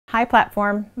Hi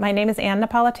Platform, my name is Ann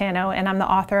Napolitano and I'm the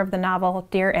author of the novel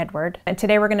Dear Edward. And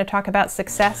today we're going to talk about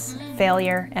success,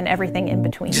 failure, and everything in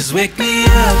between. Just wake me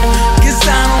up, 'cause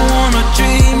I don't wanna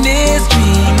dream this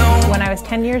dream. No. When I was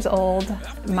 10 years old,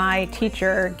 my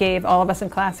teacher gave all of us in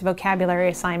class a vocabulary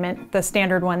assignment, the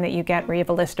standard one that you get where you have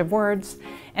a list of words.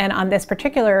 And on this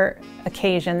particular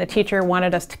occasion, the teacher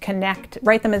wanted us to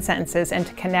write them in sentences and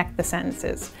to connect the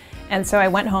sentences. And so I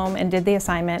went home and did the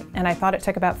assignment, and I thought it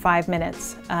took about 5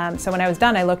 minutes. So when I was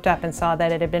done, I looked up and saw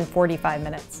that it had been 45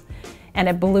 minutes. And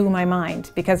it blew my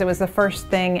mind because it was the first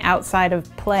thing outside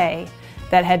of play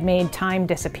that had made time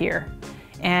disappear.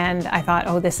 And I thought,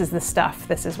 oh, this is the stuff.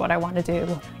 This is what I want to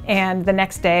do. And the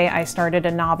next day, I started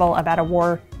a novel about a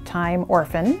wartime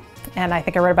orphan. And I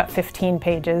think I wrote about 15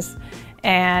 pages.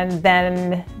 And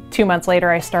then 2 months later,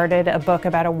 I started a book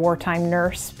about a wartime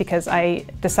nurse because I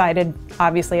decided,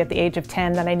 obviously at the age of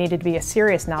 10, that I needed to be a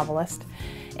serious novelist.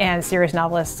 And serious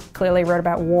novelists clearly wrote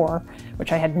about war,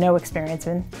 which I had no experience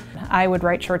in. I would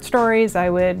write short stories,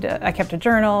 I kept a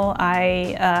journal,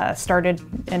 I started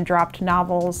and dropped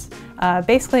novels,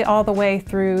 basically all the way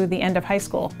through the end of high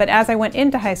school. But as I went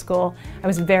into high school, I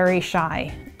was very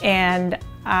shy, and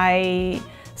I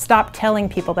stopped telling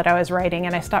people that I was writing,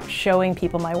 and I stopped showing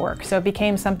people my work. So it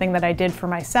became something that I did for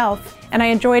myself. And I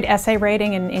enjoyed essay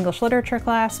writing in English literature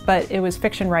class, but it was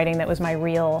fiction writing that was my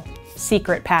real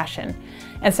secret passion.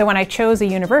 And so when I chose a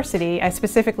university, I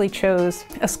specifically chose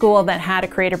a school that had a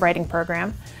creative writing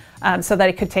program so that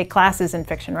I could take classes in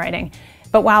fiction writing.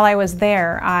 But while I was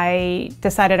there, I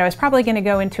decided I was probably going to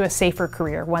go into a safer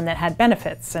career, one that had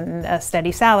benefits and a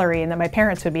steady salary and that my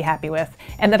parents would be happy with,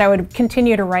 and that I would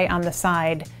continue to write on the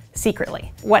side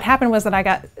secretly. What happened was that I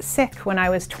got sick when I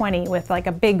was 20 with like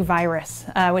a big virus,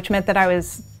 which meant that I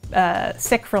was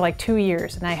sick for like 2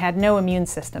 years, and I had no immune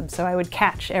system, so I would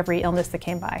catch every illness that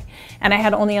came by. And I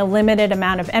had only a limited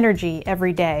amount of energy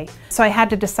every day, so I had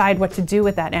to decide what to do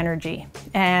with that energy.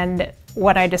 And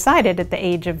what I decided at the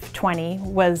age of 20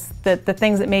 was that the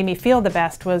things that made me feel the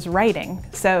best was writing,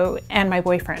 and my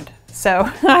boyfriend. So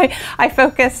I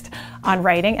focused on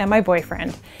writing and my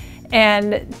boyfriend.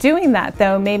 And doing that,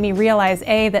 though, made me realize,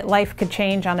 A, that life could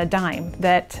change on a dime,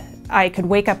 that I could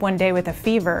wake up one day with a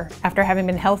fever after having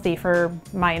been healthy for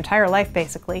my entire life,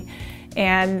 basically,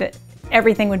 and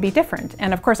everything would be different.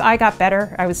 And of course, I got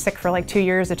better. I was sick for like 2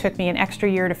 years. It took me an extra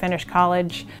year to finish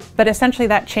college. But essentially,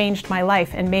 that changed my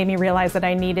life and made me realize that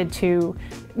I needed to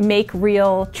make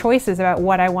real choices about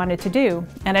what I wanted to do.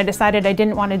 And I decided I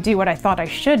didn't want to do what I thought I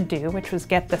should do, which was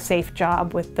get the safe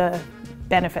job with the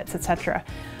benefits, etc.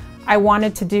 I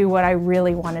wanted to do what I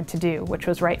really wanted to do, which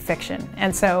was write fiction.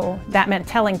 And so that meant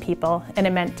telling people, and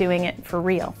it meant doing it for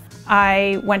real.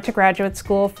 I went to graduate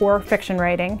school for fiction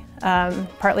writing,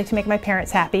 partly to make my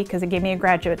parents happy because it gave me a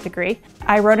graduate degree.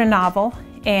 I wrote a novel,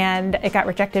 and it got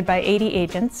rejected by 80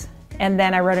 agents. And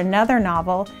then I wrote another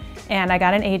novel, and I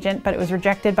got an agent, but it was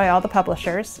rejected by all the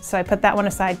publishers. So I put that one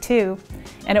aside too.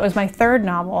 And it was my third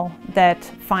novel that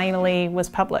finally was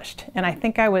published. And I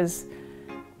think I was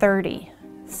 30.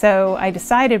 So I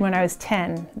decided when I was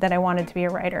 10 that I wanted to be a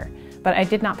writer, but I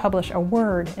did not publish a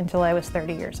word until I was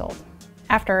 30 years old.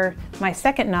 After my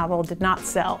second novel did not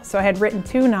sell, so I had written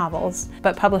 2 novels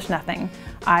but published nothing,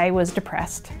 I was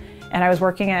depressed, and I was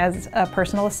working as a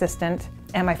personal assistant,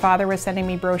 and my father was sending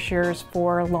me brochures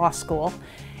for law school,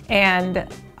 and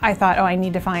I thought, oh, I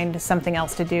need to find something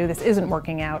else to do. This isn't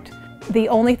working out. The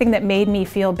only thing that made me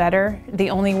feel better,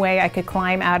 the only way I could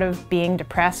climb out of being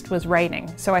depressed, was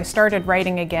writing. So I started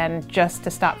writing again just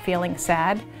to stop feeling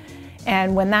sad.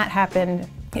 And when that happened,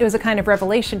 it was a kind of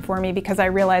revelation for me because I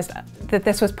realized that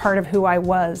this was part of who I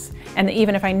was, and that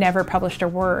even if I never published a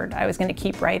word, I was going to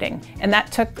keep writing. And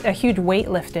that took a huge weight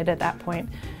lifted at that point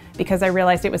because I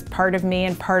realized it was part of me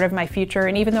and part of my future.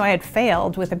 And even though I had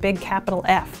failed with a big capital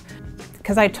F,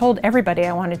 because I told everybody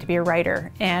I wanted to be a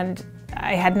writer, and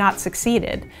I had not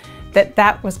succeeded,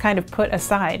 that was kind of put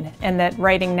aside, and that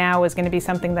writing now was going to be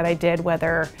something that I did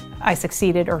whether I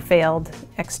succeeded or failed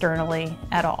externally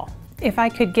at all. If I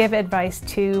could give advice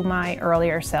to my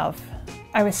earlier self,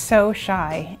 I was so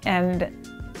shy, and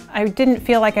I didn't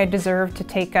feel like I deserved to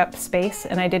take up space,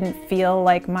 and I didn't feel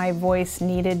like my voice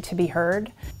needed to be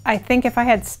heard. I think if I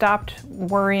had stopped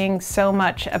worrying so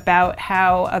much about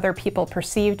how other people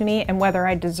perceived me and whether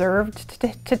I deserved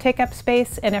to take up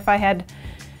space, and if I had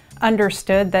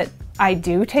understood that I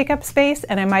do take up space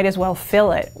and I might as well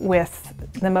fill it with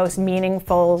the most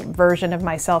meaningful version of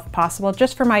myself possible,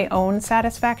 just for my own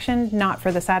satisfaction, not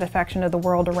for the satisfaction of the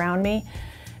world around me,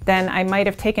 then I might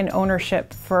have taken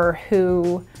ownership for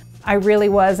who I really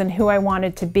was and who I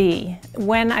wanted to be.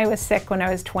 When I was sick when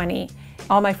I was 20,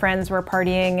 all my friends were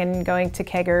partying and going to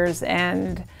keggers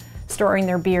and storing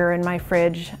their beer in my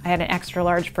fridge. I had an extra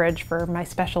large fridge for my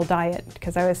special diet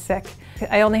because I was sick.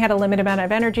 I only had a limited amount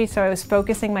of energy, so I was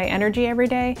focusing my energy every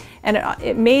day, and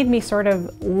it made me sort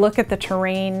of look at the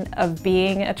terrain of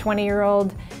being a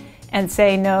 20-year-old and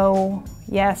say no,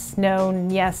 yes, no,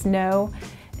 yes, no.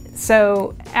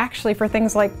 So actually for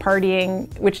things like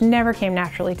partying, which never came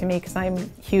naturally to me because I'm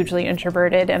hugely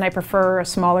introverted and I prefer a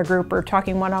smaller group or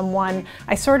talking one-on-one,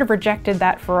 I sort of rejected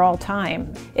that for all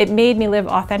time. It made me live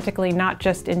authentically, not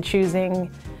just in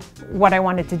choosing what I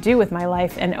wanted to do with my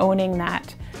life and owning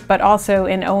that, but also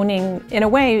in owning, in a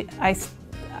way, I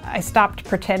stopped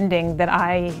pretending that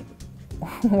I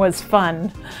was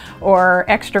fun or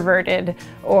extroverted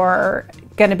or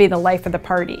going to be the life of the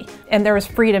party. And there was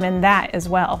freedom in that as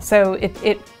well. So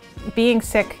being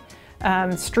sick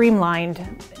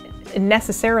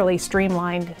necessarily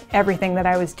streamlined everything that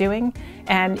I was doing.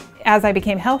 And as I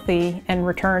became healthy and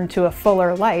returned to a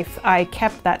fuller life, I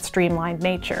kept that streamlined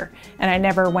nature. And I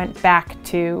never went back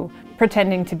to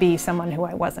pretending to be someone who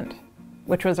I wasn't,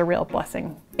 which was a real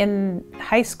blessing. In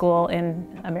high school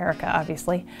in America,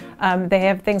 obviously, they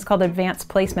have things called advanced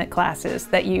placement classes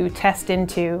that you test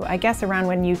into, I guess, around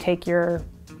when you take your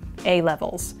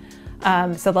A-levels.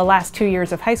 So the last 2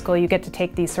 years of high school, you get to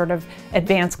take these sort of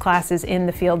advanced classes in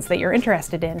the fields that you're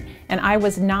interested in. And I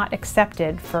was not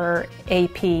accepted for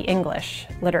AP English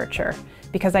literature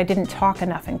because I didn't talk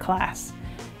enough in class.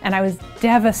 And I was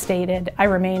devastated. I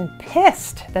remain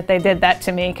pissed that they did that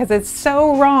to me because it's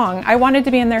so wrong. I wanted to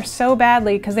be in there so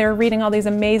badly because they were reading all these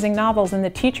amazing novels and the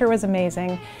teacher was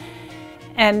amazing.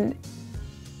 And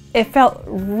it felt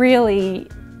really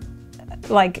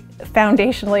like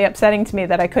foundationally upsetting to me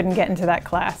that I couldn't get into that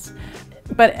class.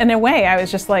 But in a way, I was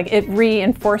just like, it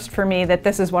reinforced for me that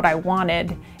this is what I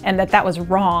wanted and that that was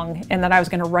wrong and that I was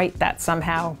going to write that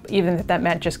somehow, even if that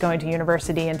meant just going to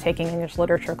university and taking English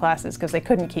literature classes because they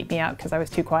couldn't keep me out because I was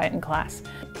too quiet in class.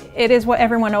 It is what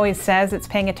everyone always says, it's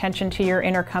paying attention to your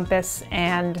inner compass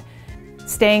and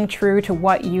staying true to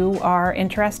what you are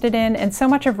interested in. And so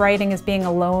much of writing is being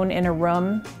alone in a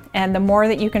room. And the more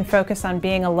that you can focus on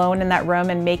being alone in that room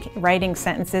and writing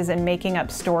sentences and making up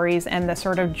stories and the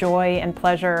sort of joy and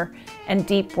pleasure and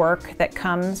deep work that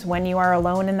comes when you are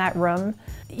alone in that room,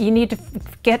 you need to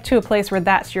get to a place where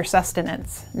that's your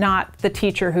sustenance, not the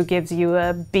teacher who gives you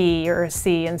a B or a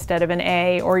C instead of an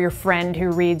A, or your friend who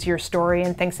reads your story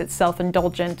and thinks it's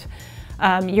self-indulgent.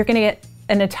 You're going to get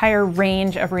an entire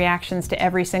range of reactions to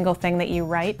every single thing that you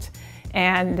write.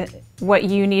 And what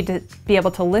you need to be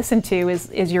able to listen to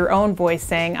is your own voice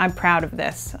saying, I'm proud of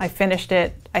this. I finished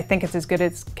it. I think it's as good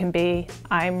as can be.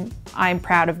 I'm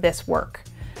proud of this work.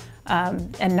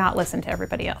 And not listen to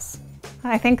everybody else.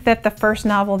 I think that the first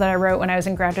novel that I wrote when I was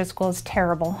in graduate school is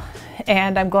terrible.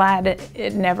 And I'm glad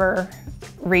it never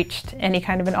reached any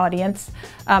kind of an audience.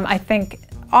 I think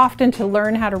often to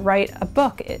learn how to write a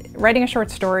book, writing a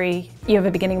short story, you have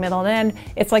a beginning, middle, and end.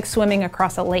 It's like swimming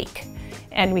across a lake.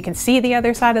 And we can see the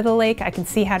other side of the lake. I can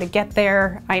see how to get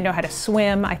there. I know how to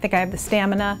swim. I think I have the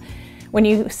stamina. When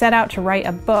you set out to write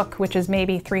a book, which is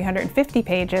maybe 350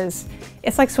 pages,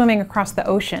 it's like swimming across the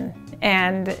ocean.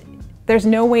 And there's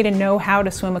no way to know how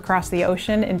to swim across the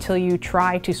ocean until you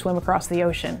try to swim across the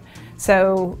ocean.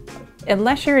 So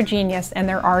unless you're a genius, and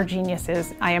there are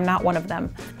geniuses, I am not one of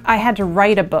them, I had to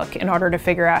write a book in order to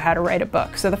figure out how to write a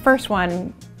book. So the first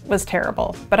one was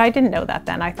terrible, but I didn't know that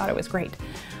then. I thought it was great.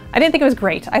 I didn't think it was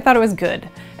great. I thought it was good.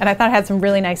 And I thought it had some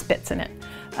really nice bits in it,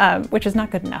 which is not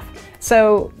good enough.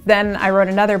 So then I wrote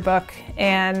another book,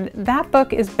 and that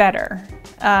book is better.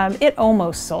 It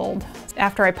almost sold.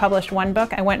 After I published one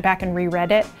book, I went back and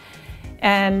reread it,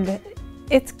 and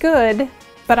it's good,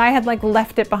 but I had like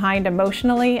left it behind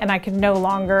emotionally, and I could no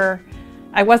longer,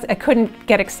 I couldn't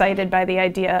get excited by the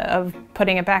idea of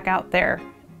putting it back out there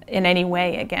in any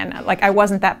way again. Like, I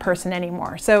wasn't that person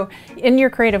anymore. So in your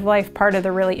creative life, part of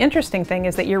the really interesting thing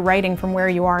is that you're writing from where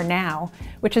you are now,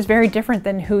 which is very different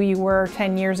than who you were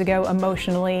 10 years ago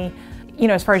emotionally. You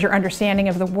know, as far as your understanding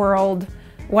of the world,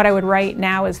 what I would write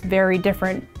now is very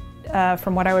different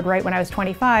from what I would write when I was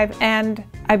 25. And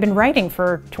I've been writing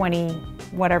for 20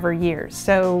 whatever years,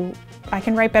 so I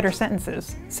can write better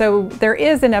sentences. So there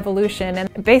is an evolution,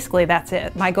 and basically that's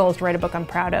it. My goal is to write a book I'm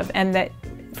proud of, and that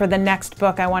for the next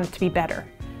book, I want it to be better.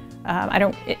 I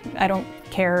don't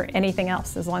care anything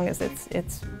else as long as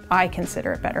I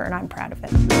consider it better and I'm proud of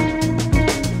it.